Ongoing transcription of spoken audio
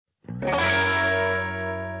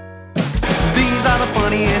These are the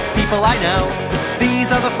funniest people I know. These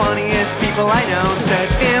are the funniest people I know. Said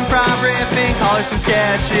improv, riffing, callers and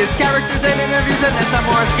sketches, characters and interviews, and then some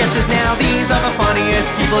more sketches. Now these are the funniest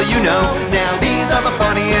people you know. Now these are the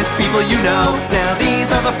funniest people you know. Now these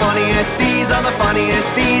are the funniest. These are the funniest.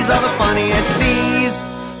 These are the funniest. These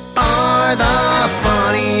are the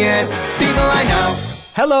funniest people I know.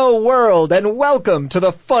 Hello, world, and welcome to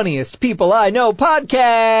the Funniest People I Know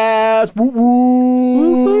podcast. Woo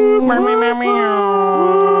woo.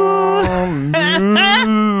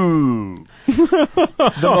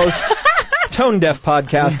 The most tone-deaf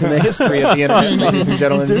podcast in the history of the internet, ladies and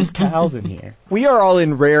gentlemen. There's cows in here. We are all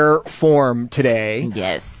in rare form today.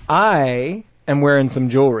 Yes. I am wearing some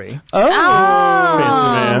jewelry. Oh! Fancy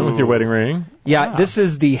man with your wedding ring. Yeah, this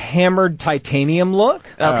is the hammered titanium look.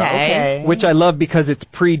 Okay. Which I love because it's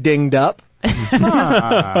pre-dinged up. You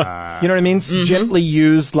know what I mean? It's gently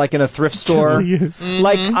used like in a thrift store.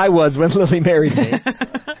 Like I was when Lily married me.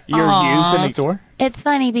 You're used in the store? It's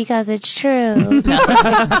funny because it's true.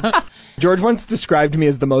 George once described me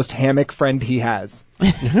as the most hammock friend he has.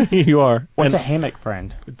 You are. What's And a hammock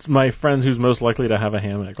friend? It's my friend who's most likely to have a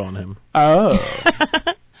hammock on him. Oh.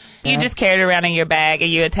 You just carry it around in your bag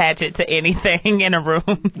and you attach it to anything in a room.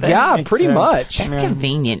 Yeah, makes pretty sense. much. That's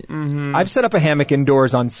convenient. I've set up a hammock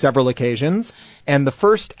indoors on several occasions, and the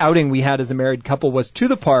first outing we had as a married couple was to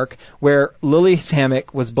the park where Lily's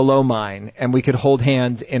hammock was below mine, and we could hold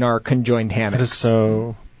hands in our conjoined hammock. That is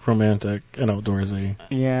so romantic and outdoorsy.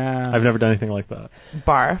 Yeah. I've never done anything like that.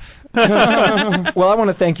 Barf. Well, I want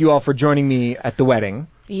to thank you all for joining me at the wedding.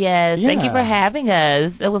 Yes. Thank you Yeah. for having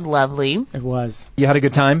us. It was lovely. It was. You had a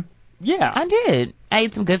good time? Yeah. I did. I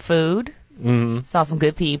ate some good food. Mm-hmm. Saw some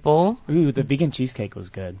good people. Ooh, the vegan cheesecake was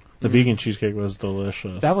good. The vegan cheesecake was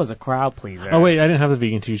delicious. That was a crowd pleaser. Oh, wait, I didn't have the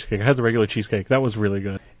vegan cheesecake. I had the regular cheesecake. That was really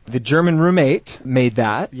good. The German roommate made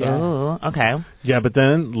that. Yes. Ooh, okay. Yeah, but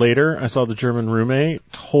then later I saw the German roommate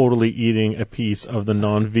totally eating a piece of the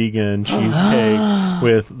non-vegan cheesecake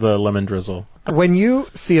with the lemon drizzle. When you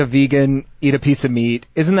see a vegan eat a piece of meat,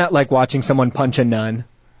 isn't that like watching someone punch a nun?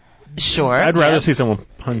 Sure. I'd rather Yep. see someone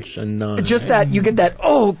punch a nun. Just that, you get that,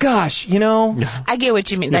 oh gosh, you know? I get what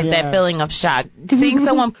you mean, like that feeling of shock. Seeing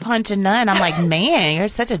someone punch a nun, I'm like, man, you're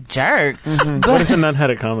such a jerk. What if the nun had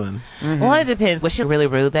it coming? Well, it depends. Was she really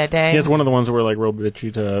rude that day? Yeah, it's one of the ones that were like real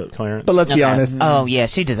bitchy to Clarence. But let's be honest, Oh, yeah,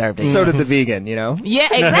 she deserved it. so did the vegan, you know? Yeah,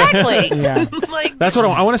 exactly. Yeah. Like, That's what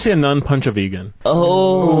I want to see a nun punch a vegan.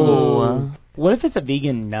 oh. What if it's a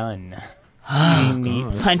vegan nun? Eating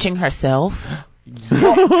meat? Punching herself?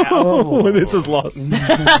 Oh, this is lost.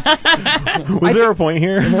 Was there a point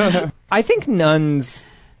here? I think nuns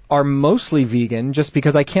are mostly vegan just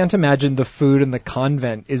because I can't imagine the food in the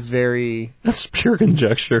convent is very... That's pure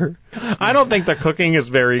conjecture. I don't think the cooking is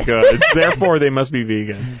very good. Therefore, they must be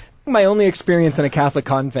vegan. My only experience in a Catholic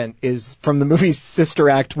convent is from the movie Sister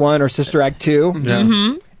Act 1 or Sister Act 2.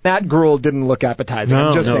 Yeah. That gruel didn't look appetizing.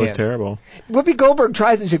 I'm just it saying. was terrible. Whoopi Goldberg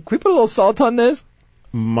tries and she, can we put a little salt on this?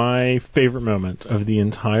 My favorite moment of the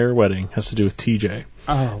entire wedding has to do with TJ.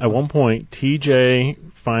 Oh. At one point, TJ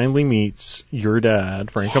finally meets your dad,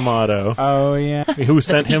 Frank Amato, Oh, yeah. who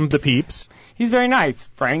sent him the peeps. He's very nice,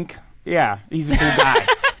 Frank. Yeah, he's a cool guy.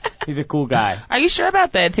 He's a cool guy. Are you sure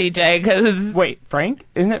about that, TJ? Because Wait, Frank?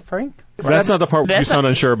 Isn't it Frank? That's not the part you sound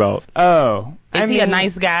unsure about. Oh. is he a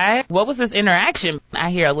nice guy? What was this interaction?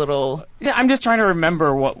 I hear a little... Yeah, I'm just trying to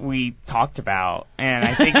remember what we talked about, and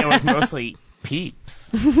I think it was mostly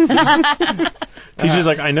peeps. TJ's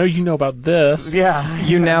like, I know you know about this. Yeah.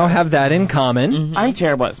 You now have that in common. I'm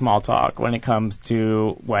terrible at small talk when it comes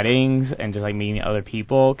to weddings and just like meeting other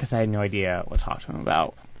people because I had no idea what to talk to them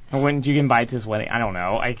about. And when did you get invited to this wedding? I don't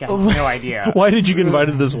know. I have no idea. Why did you get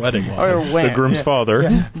invited to this wedding? Or when? The groom's Yeah. father.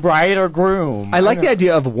 Yeah. Bride or groom? I like the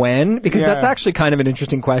idea of when, because that's actually kind of an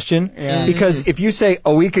interesting question. Yeah. Because if you say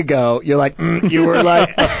a week ago, you're like, you were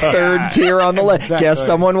like third tier on the list. Exactly. Guess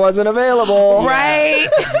someone wasn't available. Right?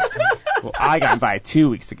 Well, I got invited 2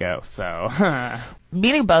 weeks ago, so.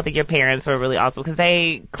 Meeting both of your parents were really awesome because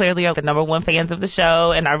they clearly are the number one fans of the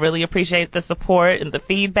show, and I really appreciate the support and the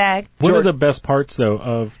feedback. One of the best parts, though,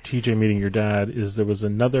 of TJ meeting your dad is there was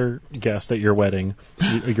another guest at your wedding,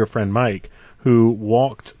 your friend Mike, who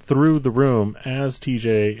walked through the room as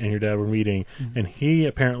TJ and your dad were meeting, and he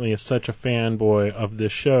apparently is such a fanboy of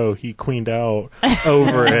this show, he queened out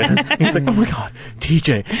over it. He's like, oh my god,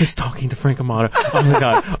 TJ is talking to Frank Amato.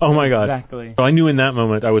 Oh my god. Exactly. So I knew in that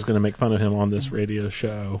moment I was going to make fun of him on this radio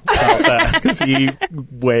show about that, because he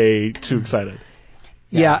way too excited.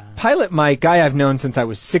 Yeah, Pilot Mike, guy I've known since I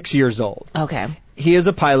was 6 years old. Okay. He is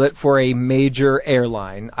a pilot for a major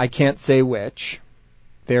airline. I can't say which.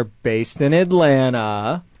 They're based in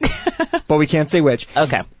Atlanta. but we can't say which.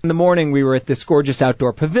 Okay. In the morning, we were at this gorgeous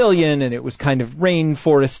outdoor pavilion, and it was kind of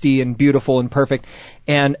rainforesty and beautiful and perfect.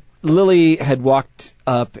 And Lily had walked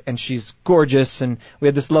up, and she's gorgeous, and we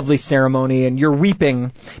had this lovely ceremony, and you're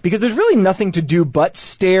weeping because there's really nothing to do but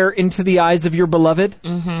stare into the eyes of your beloved.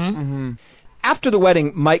 Mm-hmm. After the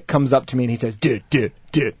wedding, Mike comes up to me, and he says, dude,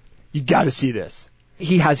 you got to see this.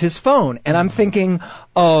 He has his phone, and I'm thinking,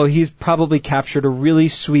 oh, he's probably captured a really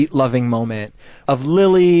sweet, loving moment of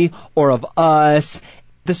Lily or of us.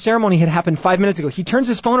 The ceremony had happened 5 minutes ago. He turns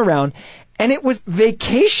his phone around, and it was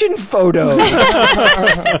vacation photos.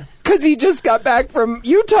 Because he just got back from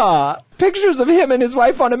Utah. Pictures of him and his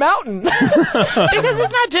wife on a mountain. Because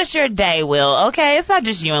it's not just your day, Will, okay? It's not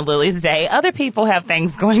just you and Lily's day. Other people have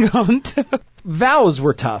things going on, too. Vows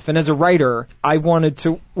were tough, and as a writer, I wanted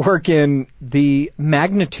to work in the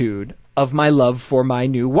magnitude of my love for my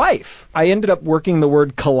new wife. I ended up working the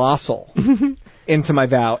word colossal into my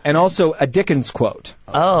vow, and also a Dickens quote.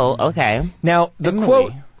 Oh, okay. Now, the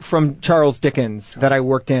quote from Charles Dickens that I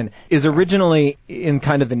worked in is originally in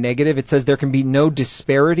kind of the negative. It says there can be no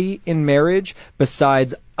disparity in marriage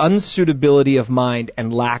besides unsuitability of mind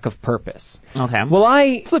and lack of purpose. Okay. Well,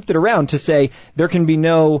 I flipped it around to say there can be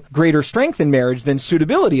no greater strength in marriage than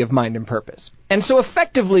suitability of mind and purpose. And so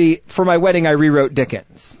effectively, for my wedding, I rewrote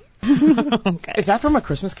Dickens. Okay. Is that from A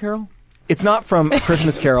Christmas Carol? It's not from A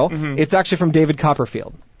Christmas Carol. It's actually from David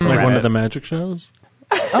Copperfield. Like one of the magic shows?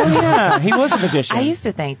 Oh, yeah. He was a magician. I used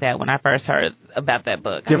to think that when I first heard about that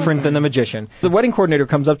book. Different than The Magician. The wedding coordinator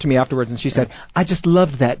comes up to me afterwards and she said, I just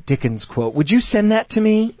loved that Dickens quote. Would you send that to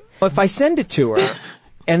me? If I send it to her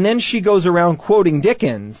and then she goes around quoting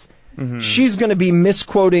Dickens, she's going to be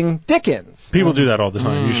misquoting Dickens. People do that all the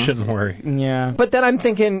time. You shouldn't worry. Yeah. But then I'm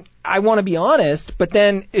thinking, I want to be honest, but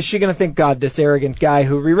then is she going to think, God, this arrogant guy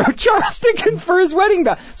who rewrote Charles Dickens for his wedding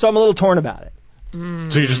vow? So I'm a little torn about it. So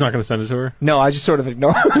you're just not going to send it to her? No, I just sort of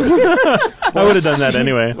ignore her. I would have done that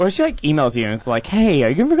anyway. Or she like emails you and it's like, hey, are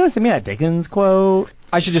you ever going to send me that Dickens quote?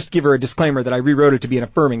 I should just give her a disclaimer that I rewrote it to be an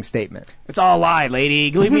affirming statement. It's all a lie,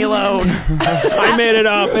 lady. Leave me alone. I made it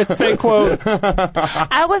up. It's a fake quote.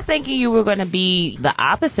 I was thinking you were going to be the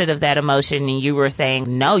opposite of that emotion, and you were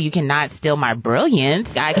saying, no, you cannot steal my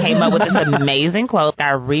brilliance. I came up with this amazing quote.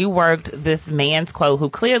 I reworked this man's quote who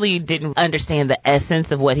clearly didn't understand the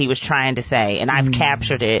essence of what he was trying to say, and I've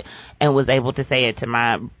captured it and was able to say it to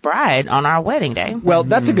my bride on our wedding day. Well,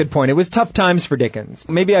 that's a good point. It was tough times for Dickens.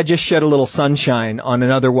 Maybe I just shed a little sunshine on an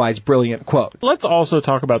otherwise brilliant quote. Let's also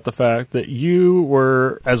talk about the fact that you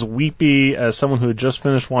were as weepy as someone who had just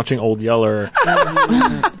finished watching Old Yeller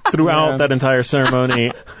throughout that entire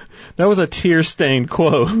ceremony. That was a tear-stained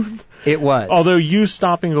quote. It was. Although you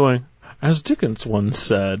stopping going, as Dickens once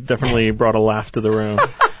said, definitely brought a laugh to the room.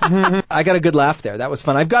 I got a good laugh there. That was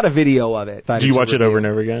fun. I've got a video of it. Do you watch it over and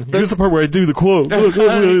over again? Here's the part where I do the quote. Look,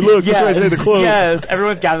 yes, that's where I say the quote. Yes,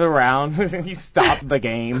 everyone's gathered around. He stopped the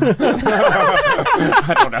game.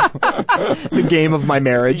 I don't know. The game of my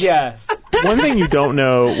marriage. Yes. One thing you don't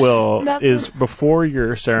know, Will, is before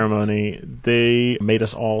your ceremony, they made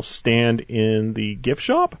us all stand in the gift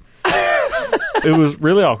shop. It was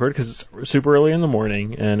really awkward because it's super early in the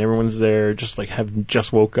morning and everyone's there just like having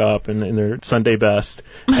just woke up and in their Sunday best,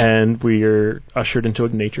 and we're ushered into a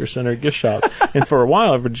nature center gift shop. And for a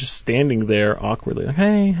while, everyone's just standing there awkwardly, like,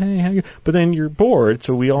 hey, how you? But then you're bored,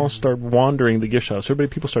 so we all start wandering the gift shop. So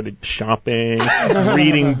people started shopping,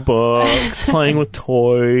 reading books, playing with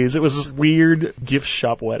toys. It was this weird gift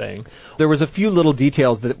shop wedding. There was a few little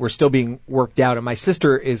details that were still being worked out, and my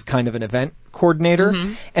sister is kind of an event coordinator,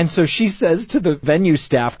 and so she says to the venue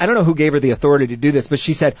staff, I don't know who gave her the authority to do this, but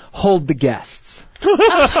she said, hold the guests.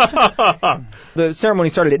 The ceremony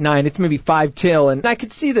started at 9. It's maybe 5 till, and I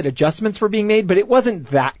could see that adjustments were being made, but it wasn't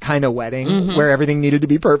that kind of wedding where everything needed to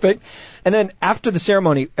be perfect. And then after the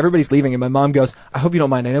ceremony, everybody's leaving, and my mom goes, I hope you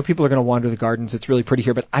don't mind. I know people are going to wander the gardens. It's really pretty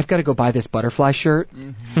here, but I've got to go buy this butterfly shirt.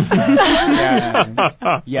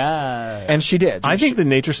 Yeah. And she did. I think the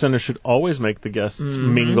nature center should always make the guests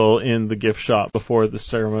mingle in the gift shop before the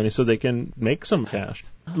ceremony so they can make some cash.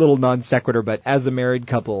 Little non sequitur, but as a married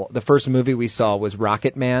couple, the first movie we saw was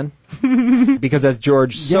Rocket Man. Because as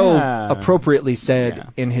George so appropriately said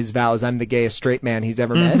in his vows, I'm the gayest straight man he's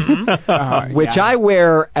ever met. Which I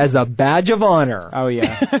wear as a badge of honor. Oh,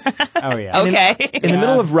 yeah. Oh, yeah. Okay. In the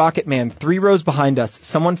middle of Rocket Man, 3 rows behind us,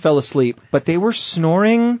 someone fell asleep, but they were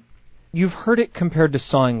snoring. You've heard it compared to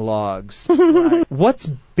sawing logs. What's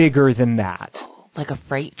bigger than that? Like a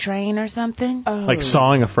freight train or something? Like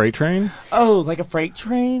sawing a freight train? Oh, like a freight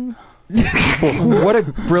train? What a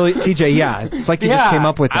brilliant... TJ, yeah. It's like you just came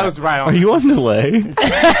up with that. I was right on. Are you on delay?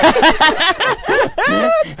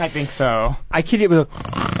 I think so. I kid you with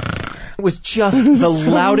a... It was just the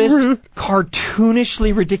loudest,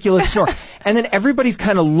 cartoonishly ridiculous snore. And then everybody's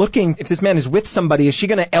kind of looking, if this man is with somebody, is she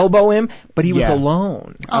going to elbow him? But he was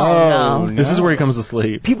alone. Oh, no. This is where he comes to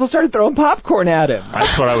sleep. People started throwing popcorn at him.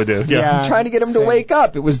 That's what I would do. Yeah. Trying to get him to wake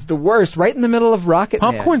up. It was the worst, right in the middle of Rocket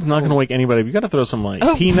Man. Popcorn's not going to wake anybody. You got to throw some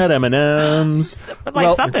peanut M&Ms.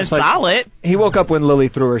 Something solid. He woke up when Lily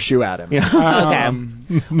threw her shoe at him. Yeah.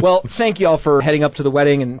 Okay. Well, thank you all for heading up to the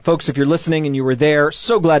wedding. And folks, if you're listening and you were there,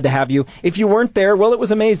 so glad to have you. If you weren't there, well, it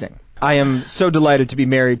was amazing. I am so delighted to be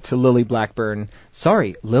married to Lily Blackburn.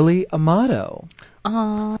 Sorry, Lily Amato.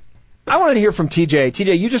 I wanted to hear from TJ.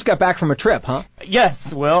 TJ, you just got back from a trip, huh?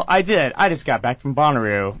 Yes, Will, I did. I just got back from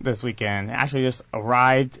Bonnaroo this weekend. Actually, just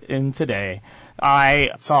arrived in today. I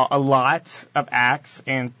saw a lot of acts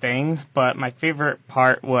and things, but my favorite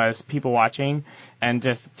part was people watching and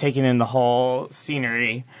just taking in the whole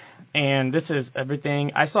scenery. And this is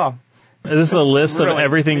everything I saw. This is a list of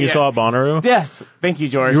everything you saw at Bonnaroo? Yes. Thank you,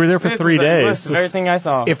 George. You were there for 3 days. List of everything I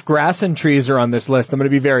saw. If grass and trees are on this list, I'm going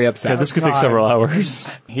to be very upset. Yeah, this could take several hours.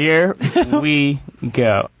 Here we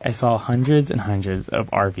go. I saw hundreds and hundreds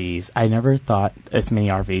of RVs. I never thought as many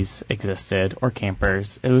RVs existed, or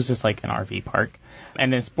campers. It was just like an RV park.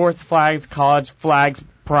 And then sports flags, college flags,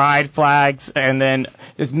 pride flags, and then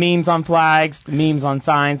there's memes on flags, memes on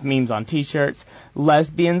signs, memes on t-shirts.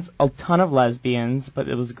 Lesbians, a ton of lesbians, but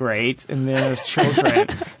it was great. And then there's children.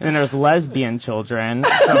 And then there's lesbian children.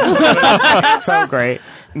 So great.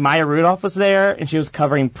 Maya Rudolph was there, and she was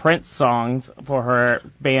covering Prince songs for her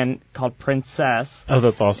band called Princess. Oh,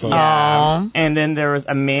 that's awesome. Yeah. And then there was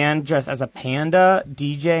a man dressed as a panda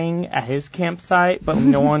DJing at his campsite, but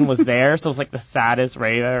no one was there, so it was like the saddest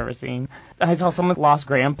rave I've ever seen. I saw someone lost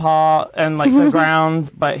grandpa in like the grounds,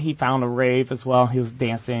 but he found a rave as well. He was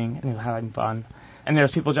dancing, and he was having fun. And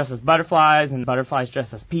there's people dressed as butterflies, and butterflies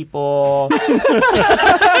dressed as people.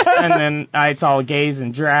 And then I saw gays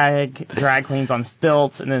and drag queens on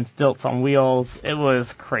stilts, and then stilts on wheels. It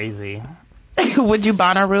was crazy. Would you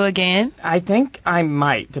Bonnaroo again? I think I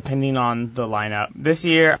might, depending on the lineup. This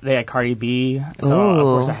year, they had Cardi B, so of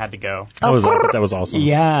course I had to go. That was awesome.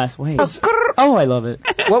 Yes, wait. Oh, I love it.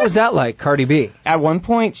 What was that like, Cardi B? At one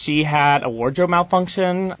point, she had a wardrobe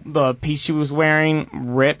malfunction. The piece she was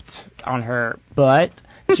wearing ripped on her butt.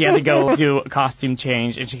 She had to go do a costume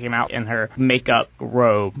change, and she came out in her makeup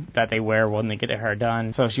robe that they wear when they get her hair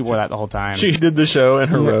done. So she wore that the whole time. She did the show in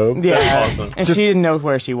her robe. Yeah. That's awesome. And she didn't know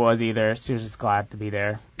where she was either. She was just glad to be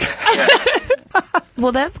there.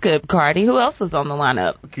 Well, that's good, Cardi. Who else was on the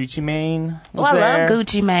lineup? Gucci Mane was I there. love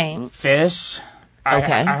Gucci Mane. Fish.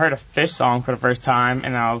 Okay. I heard a Fish song for the first time,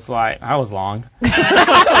 and I was like, that was long.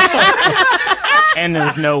 And there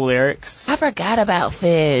was no lyrics. I forgot about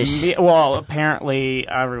Fish. Yeah, well, apparently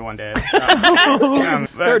everyone did.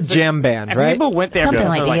 They're a jam band, and right? people went there Something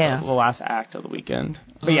because like- they're yeah. the last act of the weekend.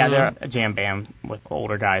 But yeah, they're a jam band with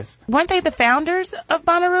older guys. Weren't they the founders of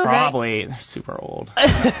Bonnaroo? Probably. They're super old.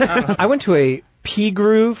 I went to a P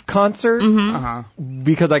Groove concert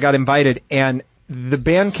because I got invited, and the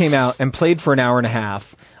band came out and played for an hour and a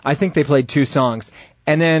half. I think they played 2 songs.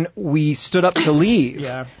 And then we stood up to leave.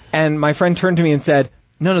 Yeah. And my friend turned to me and said,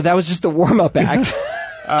 no, that was just the warm-up act.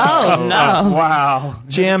 Oh, no. Wow.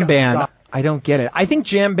 Jam band. I don't get it. I think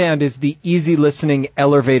jam band is the easy listening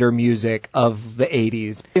elevator music of the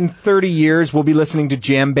 80s. In 30 years, we'll be listening to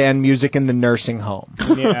jam band music in the nursing home.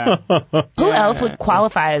 Yeah. Who else would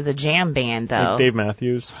qualify as a jam band, though? Like Dave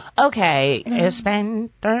Matthews. Okay. It's been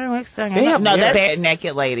 3 weeks. have No, the lyrics. Bare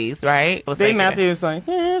Naked Ladies, right? Dave Matthews like,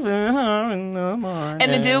 in the morning.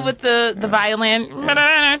 And the dude with the violin.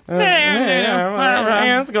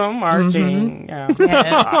 Hands go marching. Yeah.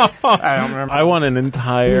 I don't remember. I want an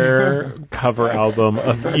entire cover album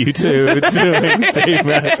of you two doing Dave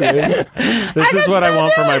Matthews. This is what I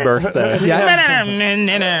want for my birthday.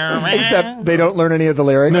 Except they don't learn any of the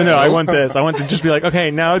lyrics. No, I want this. I want to just be like,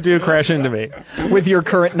 okay, now dude, crash into me. With your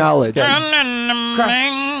current knowledge.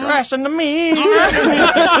 Crash into me.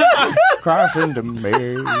 Crash into me.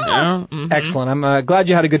 Excellent. I'm glad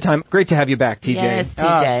you had a good time. Great to have you back, TJ. Yes,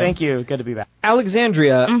 TJ. Thank you. Good to be back.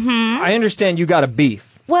 Alexandria, I understand you got a beef.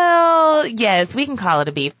 Well, yes, we can call it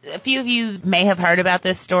a beef. A few of you may have heard about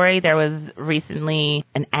this story. There was recently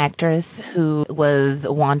an actress who was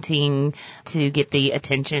wanting to get the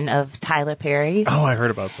attention of Tyler Perry. Oh, I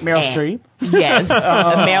heard about this. Meryl Streep. Yes.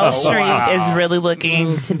 Meryl Streep wow. is really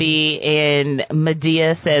looking to be in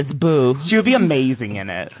Medea Says Boo. She would be amazing in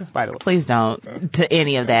it, by the way. Please don't to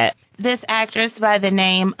any of that. This actress by the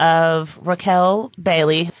name of Raquel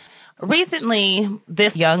Bailey Recently,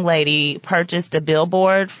 this young lady purchased a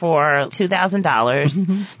billboard for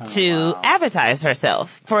 $2,000 to advertise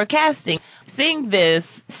herself for a casting. Seeing this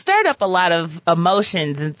stirred up a lot of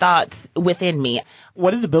emotions and thoughts within me.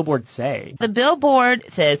 What did the billboard say? The billboard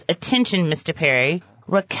says, "Attention, Mr. Perry.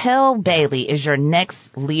 Raquel Bailey is your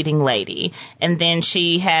next leading lady." And then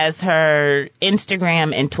she has her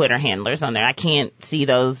Instagram and Twitter handlers on there. I can't see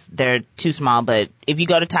those. They're too small. But if you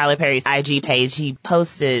go to Tyler Perry's IG page, he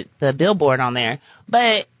posted the billboard on there.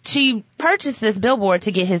 But she purchased this billboard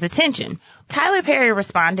to get his attention. Tyler Perry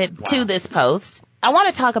responded to this post. I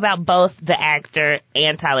want to talk about both the actor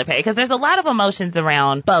and Tyler Perry because there's a lot of emotions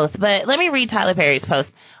around both. But let me read Tyler Perry's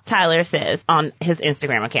post. Tyler says on his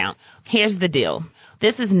Instagram account, "Here's the deal.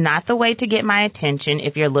 This is not the way to get my attention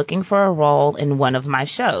if you're looking for a role in one of my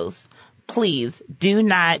shows. Please do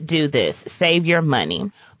not do this. Save your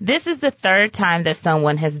money. This is the third time that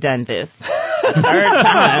someone has done this." Third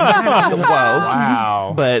time. Whoa.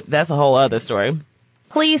 Wow. But that's a whole other story.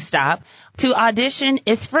 "Please stop. To audition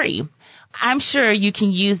is free. I'm sure you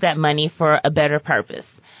can use that money for a better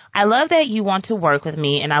purpose. I love that you want to work with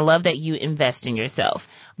me, and I love that you invest in yourself.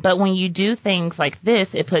 But when you do things like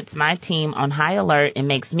this, it puts my team on high alert and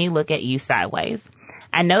makes me look at you sideways.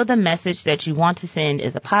 I know the message that you want to send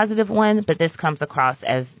is a positive one, but this comes across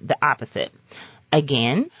as the opposite.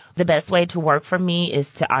 Again, the best way to work for me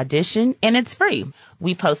is to audition, and it's free.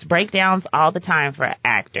 We post breakdowns all the time for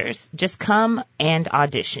actors. Just come and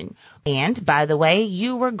audition. And, by the way,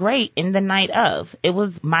 you were great in the night of. It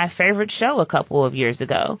was my favorite show a couple of years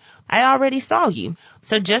ago. I already saw you.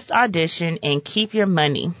 So just audition and keep your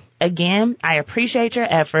money. Again, I appreciate your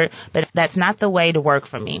effort, but that's not the way to work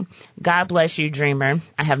for me. God bless you, dreamer.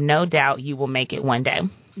 I have no doubt you will make it one day."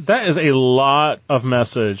 That is a lot of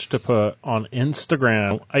message to put on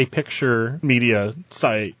Instagram, a picture media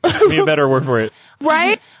site. Be a better word for it.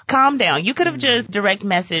 Right? Calm down. You could have just direct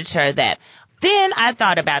messaged her that. Then I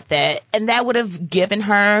thought about that, and that would have given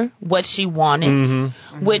her what she wanted,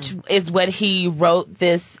 which is what he wrote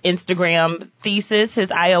this Instagram thesis, his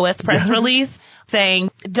iOS press release, saying,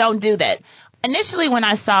 don't do that. Initially, when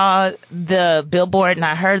I saw the billboard and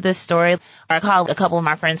I heard this story, I called a couple of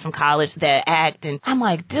my friends from college that act, and I'm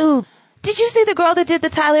like, dude, did you see the girl that did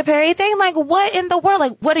the Tyler Perry thing? Like, what in the world?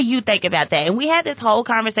 Like, what do you think about that? And we had this whole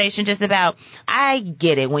conversation just about, I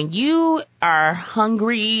get it. When you are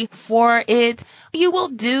hungry for it, you will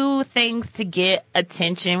do things to get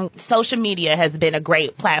attention. Social media has been a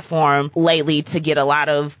great platform lately to get a lot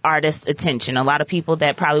of artists' attention. A lot of people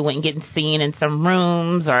that probably wouldn't get seen in some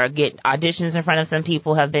rooms or get auditions in front of some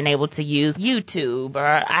people have been able to use YouTube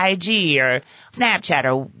or IG or Snapchat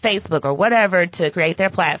or Facebook or whatever to create their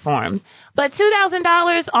platforms. But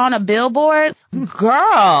 $2,000 on a billboard?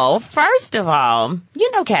 Girl, first of all,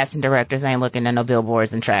 you know casting directors ain't looking at no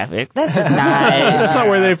billboards in traffic. That's just not. That's not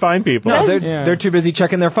where they find people. No, they're too busy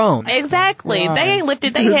checking their phone. Exactly. Right. They ain't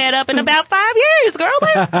lifted their head up in about 5 years,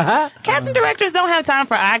 girl. Casting directors don't have time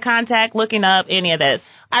for eye contact, looking up, any of this.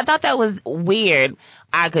 I thought that was weird.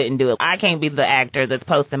 I couldn't do it. I can't be the actor that's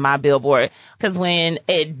posting my billboard, because when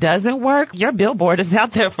it doesn't work, your billboard is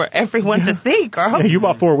out there for everyone to see, girl. Yeah, you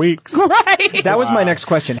bought 4 weeks. Right. That was my next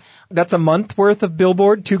question. That's a month worth of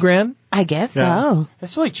billboard, $2,000? I guess so.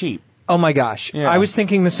 That's really cheap. Oh my gosh. Yeah. I was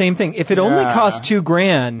thinking the same thing. If it only cost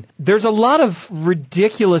 $2,000, there's a lot of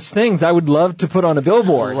ridiculous things I would love to put on a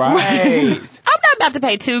billboard. Right. I'm not about to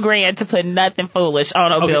pay $2,000 to put nothing foolish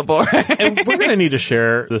on a billboard. And we're going to need to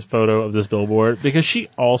share this photo of this billboard because she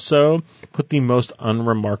also put the most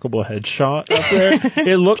unremarkable headshot up there.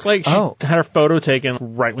 It looked like she had her photo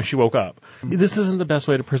taken right when she woke up. This isn't the best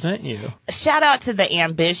way to present you. Shout out to the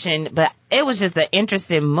ambition, but it was just an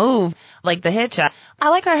interesting move, like the headshot. I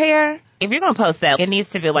like her hair. If you're going to post that, it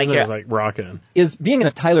needs to be like you're like rocking. Is being in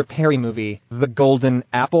a Tyler Perry movie the golden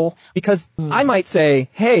apple? Because I might say,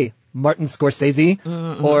 hey, Martin Scorsese,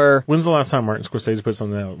 or... When's the last time Martin Scorsese put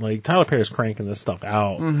something out? Like, Tyler Perry's cranking this stuff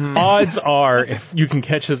out. Odds are, if you can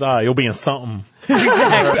catch his eye, you'll be in something.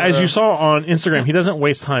 As you saw on Instagram, he doesn't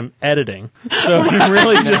waste time editing. So he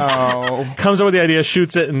really just comes up with the idea,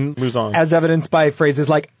 shoots it, and moves on. As evidenced by phrases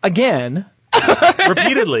like, again...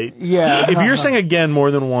 Repeatedly. Yeah. If you're saying again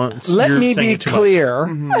more than once, let you're me saying be it too clear.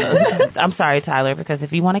 I'm sorry, Tyler, because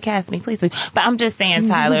if you want to cast me, please do. But I'm just saying,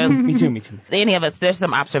 Tyler. Me too. Any of us, there's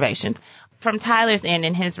some observations. From Tyler's end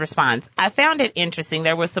in his response, I found it interesting.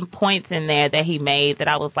 There were some points in there that he made that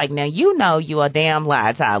I was like, now you know you a damn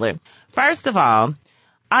lie, Tyler. First of all,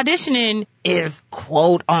 auditioning is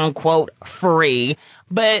quote unquote free.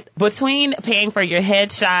 But between paying for your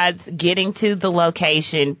headshots, getting to the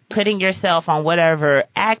location, putting yourself on whatever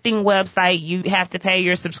acting website you have to pay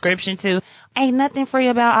your subscription to, ain't nothing free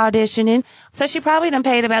about auditioning. So she probably done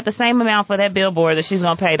paid about the same amount for that billboard that she's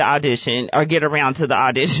going to pay to audition or get around to the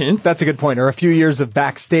audition. That's a good point. Or a few years of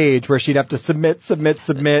backstage where she'd have to submit.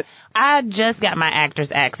 I just got my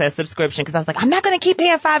Actors Access subscription because I was like, I'm not going to keep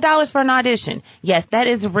paying $5 for an audition. Yes, that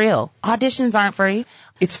is real. Auditions aren't free.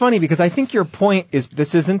 It's funny because I think your point is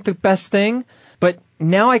this isn't the best thing, but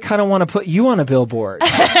now I kind of want to put you on a billboard.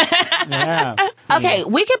 Yeah. Okay,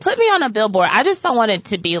 we could put me on a billboard. I just don't want it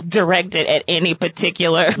to be directed at any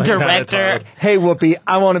particular director. Hey, Whoopi,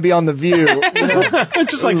 I want to be on The View.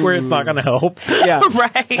 Just like where it's not going to help. Yeah.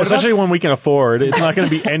 Right. Especially when we can afford. It's not going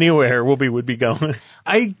to be anywhere Whoopi would be going.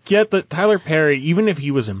 I get that Tyler Perry, even if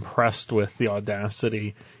he was impressed with the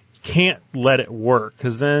audacity, can't let it work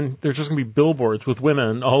because then there's just going to be billboards with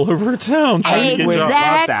women all over town trying to get jobs.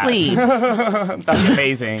 Exactly. That's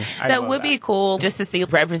amazing. That would be cool just to see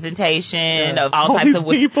representation of all All types these of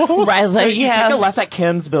people. Right, So like, you yeah. take a left at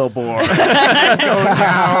Kim's billboard, go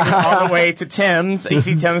down all the way to Tim's, and you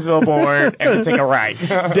see Tim's billboard, and then take a right.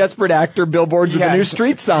 Desperate actor billboards with a new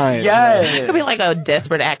street sign. It Yes. could be like a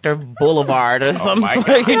Desperate Actor Boulevard or some my sort.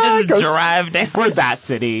 God. You can just drive down. We're that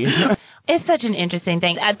city. It's such an interesting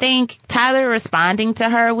thing. I think Tyler responding to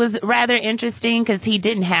her was rather interesting because he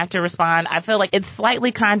didn't have to respond. I feel like it's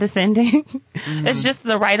slightly condescending. It's just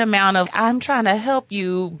the right amount of, I'm trying to help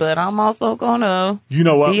you, but I'm also gonna. You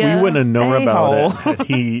know what? We Yeah. wouldn't have known about A-hole. it had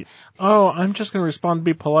he. Oh, I'm just going to respond and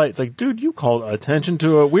be polite. It's like, dude, you called attention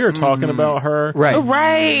to it. We were talking about her. Right.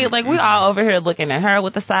 Right. Like, we all over here looking at her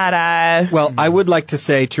with a side eye. Well, I would like to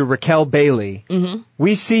say to Raquel Bailey,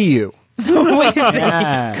 we see you.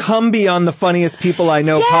 Yeah. Come be on the Funniest People I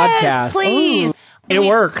Know podcast. Please. It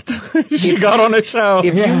worked. She got on a show.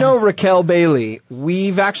 If you know Raquel Bailey,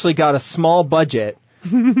 we've actually got a small budget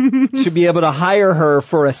to be able to hire her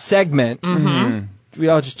for a segment. We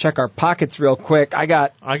all just check our pockets real quick. I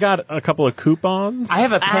got a couple of coupons. I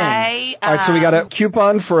have a pen. all right, so we got a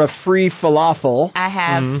coupon for a free falafel. I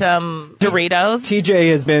have some Doritos.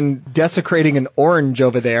 TJ has been desecrating an orange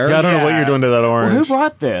over there. Yeah, I don't know what Yeah. you're doing to that Well, who orange.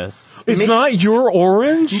 brought this? It's not your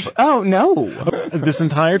orange. Oh, no. This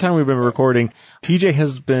entire time we've been recording, TJ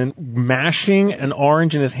has been mashing an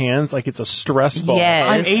orange in his hands like it's a stress ball. Yes.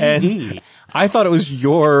 I'm ADD. And I thought it was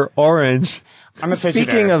your orange. I'm a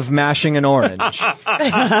Speaking of mashing an orange,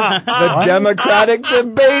 the Democratic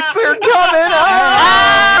debates are coming up.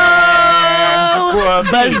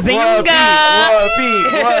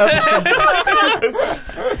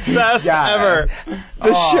 Best ever.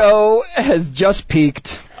 The show has just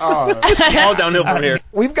peaked. All downhill from here.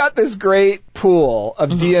 We've got this great pool of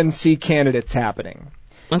DNC candidates happening.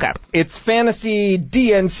 Okay. It's fantasy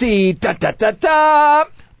DNC. Da da da da.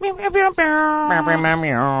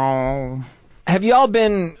 Have you all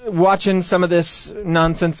been watching some of this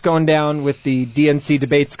nonsense going down with the DNC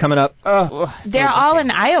debates coming up? They're all in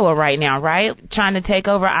Iowa right now, right? Trying to take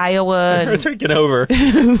over Iowa. Take it over.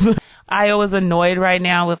 Iowa's annoyed right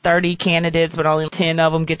now with 30 candidates, but only 10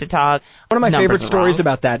 of them get to talk. One of my Numbers favorite are stories wrong.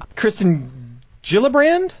 about that, Kristen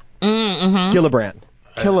Gillibrand? Gillibrand.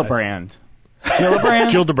 Killabrand.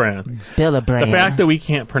 Killabrand? Gildebrand. Billebrand. The fact that we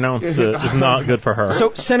can't pronounce it is not good for her.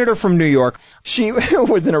 So, senator from New York, she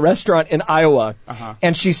was in a restaurant in Iowa,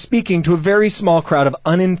 and she's speaking to a very small crowd of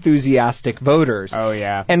unenthusiastic voters. Oh,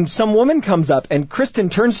 yeah. And some woman comes up, and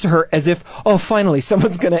Kristen turns to her as if, oh, finally,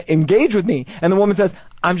 someone's going to engage with me. And the woman says,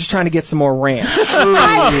 I'm just trying to get some more ranch.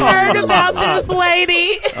 I heard about this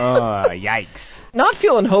lady. Yikes. Not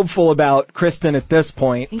feeling hopeful about Kristen at this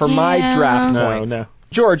point for my Yeah. draft No, points. no.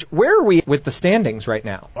 George, where are we with the standings right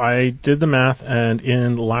now? I did the math, and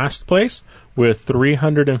in last place with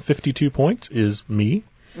 352 points is me.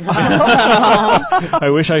 I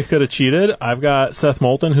wish I could have cheated. I've got Seth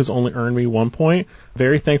Moulton, who's only earned me 1 point.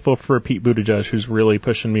 Very thankful for Pete Buttigieg, who's really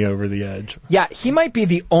pushing me over the edge. Yeah, he might be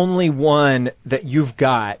the only one that you've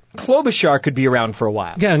got. Klobuchar could be around for a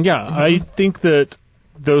while. Again, I think that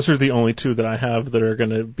those are the only two that I have that are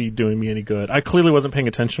going to be doing me any good. I clearly wasn't paying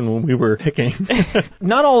attention when we were picking.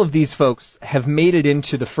 Not all of these folks have made it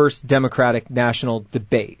into the first Democratic national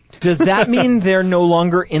debate. Does that mean they're no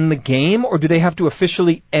longer in the game, or do they have to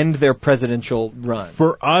officially end their presidential run?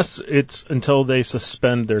 For us, it's until they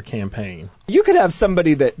suspend their campaign. You could have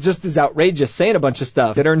somebody that just is outrageous saying a bunch of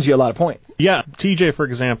stuff that earns you a lot of points. Yeah, TJ, for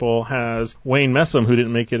example, has Wayne Messam, who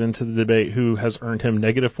didn't make it into the debate, who has earned him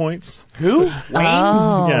negative points. Who? Wayne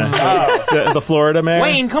Oh. Yeah, the Florida mayor.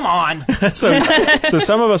 Wayne, come on. So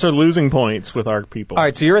some of us are losing points with our people. All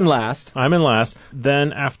right, so you're in last. I'm in last.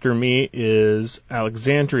 Then after me is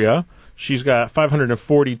Alexandria. She's got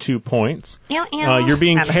 542 points. You're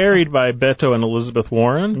being carried by Beto and Elizabeth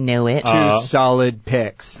Warren. Knew it. Two solid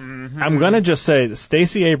picks. I'm going to just say that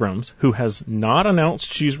Stacey Abrams, who has not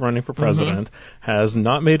announced she's running for president, has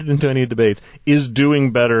not made it into any debates, is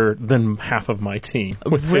doing better than half of my team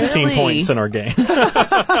with 15 Really? points in our game.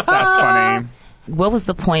 That's funny. What was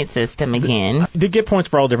the point system again? They get points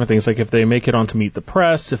for all different things, like if they make it on to Meet the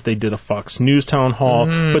Press, if they did a Fox News town hall.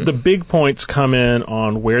 But the big points come in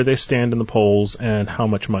on where they stand in the polls and how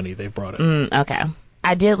much money they brought in. Okay.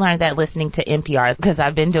 I did learn that listening to NPR because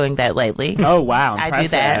I've been doing that lately. Oh, wow. I do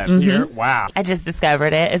Impressive. that. Wow. I just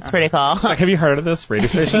discovered it. It's pretty cool. Like, have you heard of this radio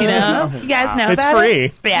station? You know, you guys know It's about free.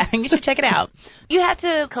 it? Yeah, you should check it out. You have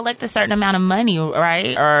to collect a certain amount of money,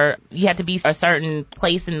 right? Or you have to be a certain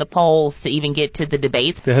place in the polls to even get to the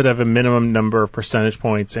debates. They had to have a minimum number of percentage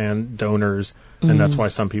points and donors, and that's why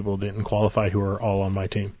some people didn't qualify who are all on my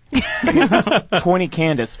team. 20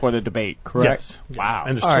 candidates for the debate, correct? Yes. Wow.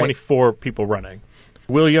 And there's All right. 24 people running.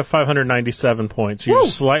 Will, you have 597 points. You're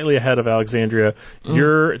slightly ahead of Alexandria.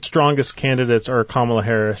 Your strongest candidates are Kamala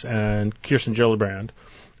Harris and Kirsten Gillibrand.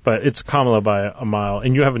 But it's Kamala by a mile.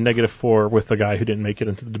 And you have a -4 with the guy who didn't make it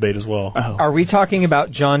into the debate as well. Are we talking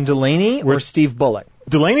about John Delaney or Steve Bullock?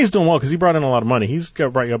 Delaney's doing well because he brought in a lot of money. He's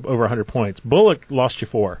got right up over 100 points. Bullock lost you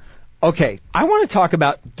 4. Okay, I want to talk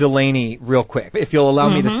about Delaney real quick, if you'll allow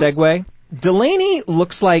me to segue. Delaney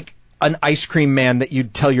looks like an ice cream man that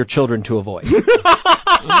you'd tell your children to avoid.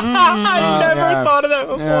 I never thought of that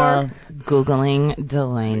before. Yeah. Googling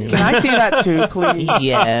Delaney. Can I see that too, please?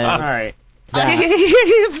 Yes. All right. Oh,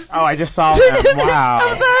 I just saw him.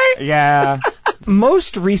 Wow. Yeah.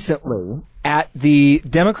 Most recently, at the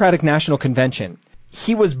Democratic National Convention,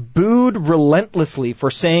 he was booed relentlessly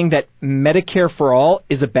for saying that Medicare for all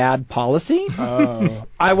is a bad policy. Oh.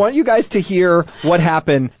 I want you guys to hear what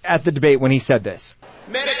happened at the debate when he said this.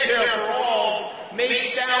 Medicare for all may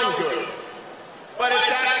sound good, but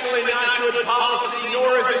it's actually not good policy,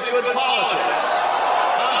 nor is it good politics.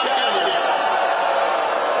 I'm telling you.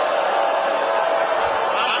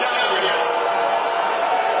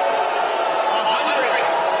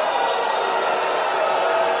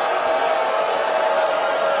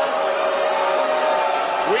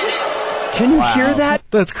 Can you hear that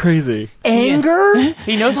That's crazy. anger?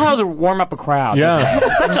 He knows how to warm up a crowd. Yeah.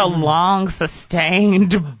 Such a long,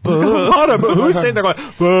 sustained boo. Who's sitting there going,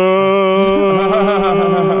 boo?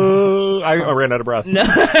 I ran out of breath.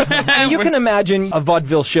 You can imagine a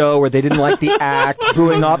vaudeville show where they didn't like the act,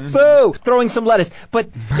 booing off, boo, throwing some lettuce. But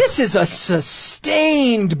this is a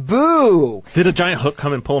sustained boo. Did a giant hook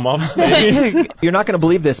come and pull him off stage? You're not going to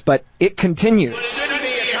believe this, but it continues. There shouldn't be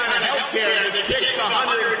a kind of health care that kicks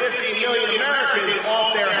 150 million Americans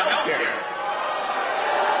off their health care.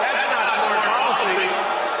 That's not smart policy.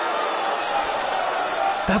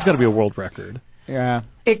 That's got to be a world record. Yeah.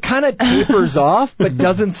 It kind of tapers off, but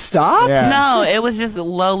doesn't stop. Yeah. No, it was just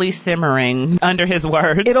lowly simmering under his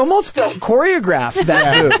words. It almost felt choreographed,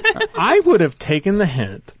 that boo. I would have taken the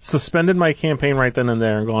hint, suspended my campaign right then and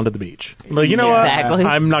there, and gone to the beach. But you know what? Exactly.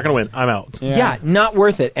 I'm not going to win. I'm out. Yeah, not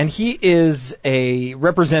worth it. And he is a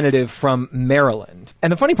representative from Maryland.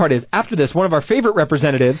 And the funny part is, after this, one of our favorite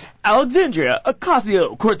representatives, Alexandria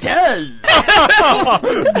Ocasio-Cortez.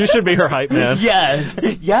 You should be her hype man. Yes.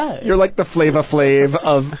 Yes. you're like the Flava Flav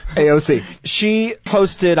of AOC. She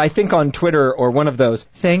posted, I think on Twitter or one of those,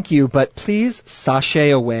 "Thank you, but please sashay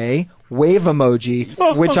away." Wave emoji,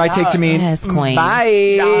 which I take to mean Yes, queen. bye.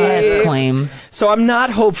 Yes, queen. So I'm not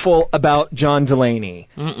hopeful about John Delaney.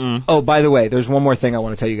 Oh, by the way, there's one more thing I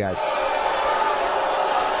want to tell you guys.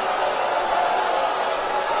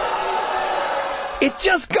 It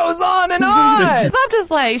just goes on and on. I'm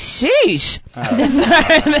just like, sheesh.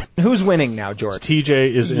 Who's winning now, George?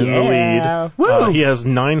 TJ is in the lead. Woo. He has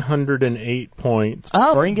 908 points.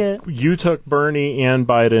 Oh, Bring it. You took Bernie and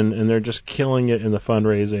Biden, and they're just killing it in the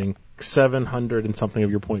fundraising. 700 and something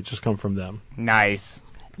of your points just come from them. Nice.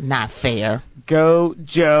 not fair. Go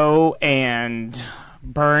Joe and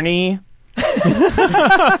Bernie.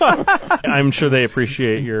 I'm sure they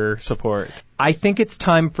appreciate your support. I think it's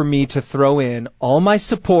time for me to throw in all my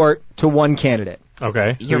support to one candidate.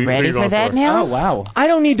 Okay. You're ready for that now? Oh, wow. I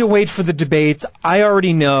don't need to wait for the debates. I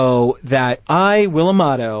already know that I, Will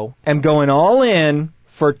Amato, am going all in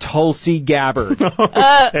for Tulsi Gabbard.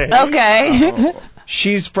 Okay.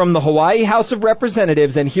 She's from the Hawaii House of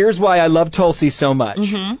Representatives, and here's why I love Tulsi so much.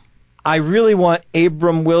 Mm-hmm. I really want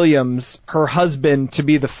Abram Williams, her husband, to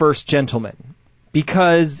be the first gentleman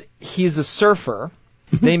because he's a surfer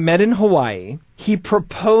They met in Hawaii. He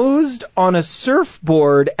proposed on a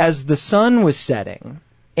surfboard as the sun was setting.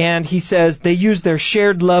 And he says they used their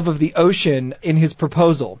shared love of the ocean in his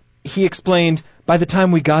proposal. He explained, by the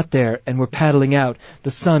time we got there and were paddling out,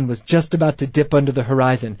 the sun was just about to dip under the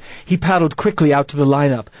horizon. He paddled quickly out to the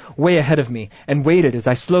lineup, way ahead of me, and waited as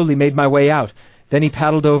I slowly made my way out. Then he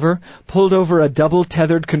paddled over, pulled over a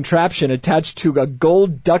double-tethered contraption attached to a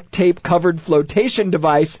gold duct tape-covered flotation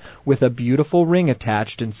device with a beautiful ring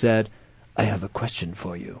attached and said, I have a question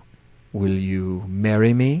for you. Will you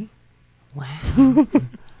marry me? Wow.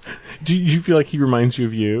 Do you feel like he reminds you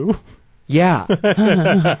of you? Yeah.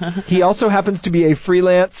 He also happens to be a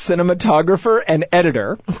freelance cinematographer and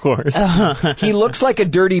editor. Of course. He looks like a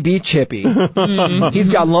dirty beach hippie. He's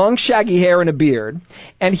got long, shaggy hair and a beard.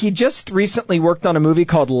 And he just recently worked on a movie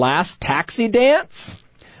called Last Taxi Dance,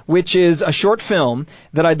 which is a short film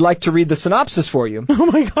that I'd like to read the synopsis for you. Oh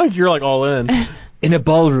my God, you're like all in. In a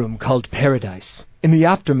ballroom called Paradise, in the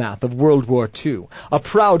aftermath of World War II, a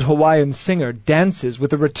proud Hawaiian singer dances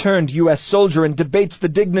with a returned U.S. soldier and debates the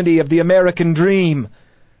dignity of the American dream.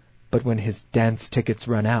 But when his dance tickets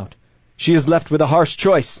run out, she is left with a harsh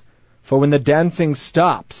choice, for when the dancing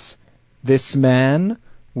stops, this man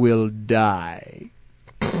will die.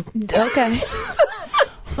 Okay.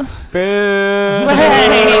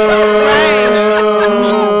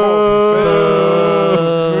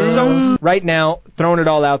 So, right now, throwing it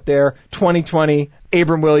all out there, 2020,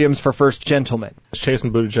 Abram Williams for First Gentleman.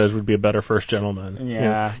 Chasten Buttigieg would be a better first gentleman.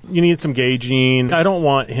 Yeah. You need some gauging. I don't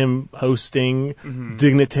want him hosting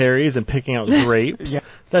dignitaries and picking out grapes. Yeah.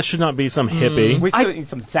 That should not be some hippie. We still need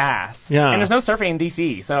some sass. Yeah. And there's no surfing in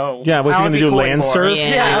D.C., so... Yeah, what's he going to do, cooling land for it? surf?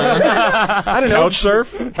 Yeah. I don't know. Couch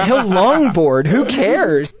surf? He'll longboard. Who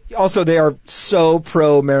cares? Also, they are so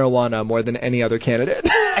pro-marijuana more than any other candidate.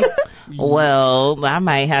 Well, I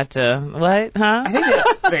might have to... What? Huh? I think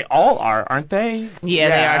they all are, aren't they? Yeah,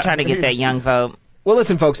 they are trying to get that young vote. Well,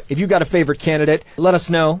 listen, folks, if you've got a favorite candidate, let us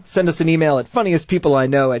know. Send us an email at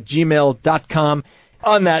funniestpeopleiknow@gmail.com.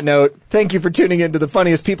 On that note, thank you for tuning in to the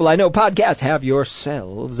Funniest People I Know podcast. Have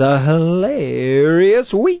yourselves a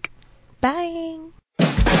hilarious week. Bye.